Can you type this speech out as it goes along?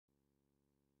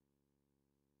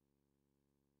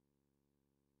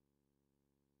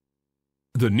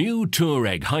The new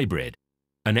Touareg Hybrid,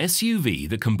 an SUV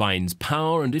that combines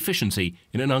power and efficiency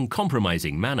in an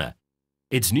uncompromising manner.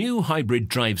 Its new hybrid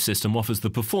drive system offers the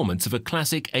performance of a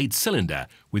classic 8-cylinder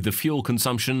with the fuel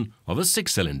consumption of a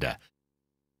 6-cylinder.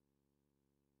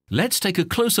 Let's take a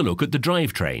closer look at the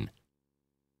drivetrain.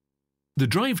 The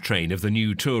drivetrain of the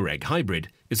new Touareg Hybrid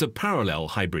is a parallel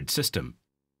hybrid system.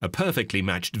 A perfectly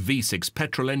matched V6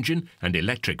 petrol engine and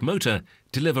electric motor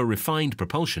deliver refined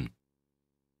propulsion.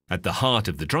 At the heart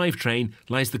of the drivetrain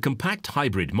lies the compact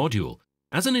hybrid module.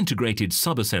 As an integrated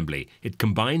sub-assembly, it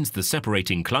combines the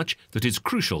separating clutch that is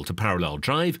crucial to parallel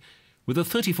drive with a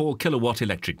 34 kilowatt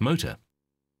electric motor.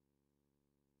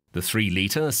 The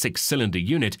 3-litre 6-cylinder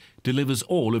unit delivers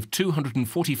all of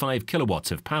 245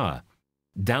 kilowatts of power.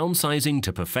 Downsizing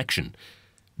to perfection.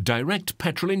 Direct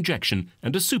petrol injection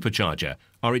and a supercharger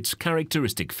are its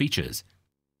characteristic features.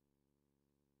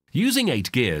 Using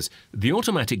 8 gears, the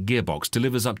automatic gearbox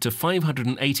delivers up to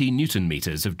 580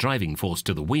 Newton-meters of driving force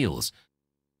to the wheels.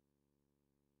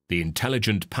 The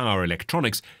intelligent power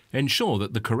electronics ensure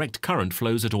that the correct current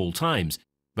flows at all times,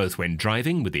 both when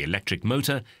driving with the electric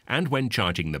motor and when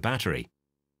charging the battery.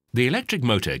 The electric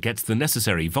motor gets the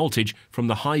necessary voltage from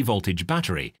the high-voltage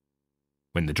battery.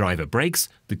 When the driver brakes,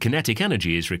 the kinetic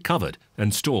energy is recovered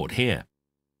and stored here.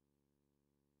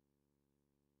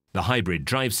 The hybrid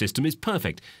drive system is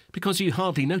perfect because you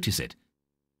hardly notice it,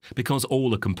 because all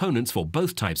the components for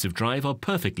both types of drive are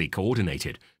perfectly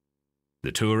coordinated.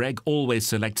 The Touareg always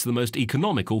selects the most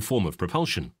economical form of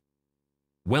propulsion.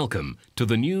 Welcome to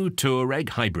the new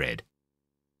Touareg Hybrid.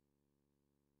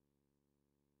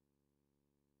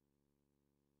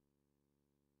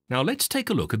 Now let's take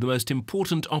a look at the most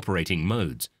important operating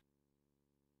modes.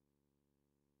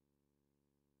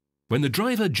 When the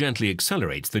driver gently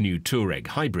accelerates the new Touareg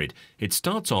Hybrid, it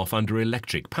starts off under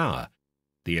electric power.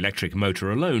 The electric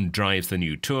motor alone drives the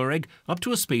new Touareg up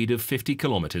to a speed of 50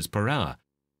 kilometers per hour.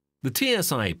 The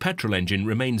TSI petrol engine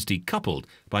remains decoupled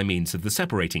by means of the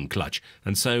separating clutch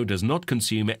and so does not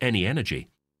consume any energy.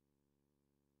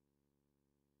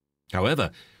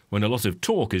 However, when a lot of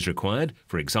torque is required,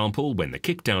 for example when the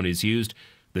kickdown is used,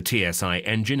 the TSI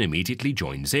engine immediately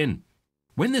joins in.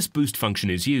 When this boost function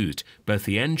is used, both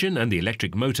the engine and the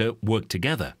electric motor work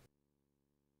together.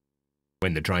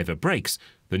 When the driver brakes,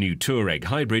 the new Touareg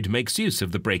Hybrid makes use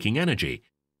of the braking energy.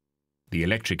 The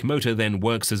electric motor then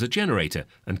works as a generator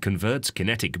and converts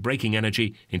kinetic braking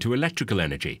energy into electrical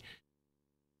energy.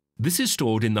 This is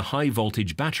stored in the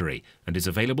high-voltage battery and is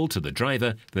available to the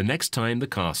driver the next time the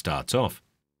car starts off.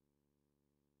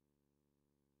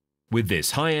 With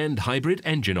this high-end hybrid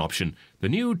engine option, the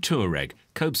new Touareg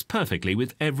copes perfectly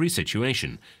with every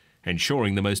situation,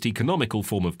 ensuring the most economical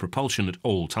form of propulsion at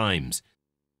all times.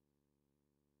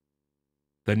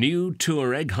 The new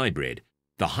Touareg Hybrid,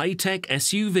 the high-tech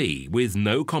SUV with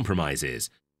no compromises.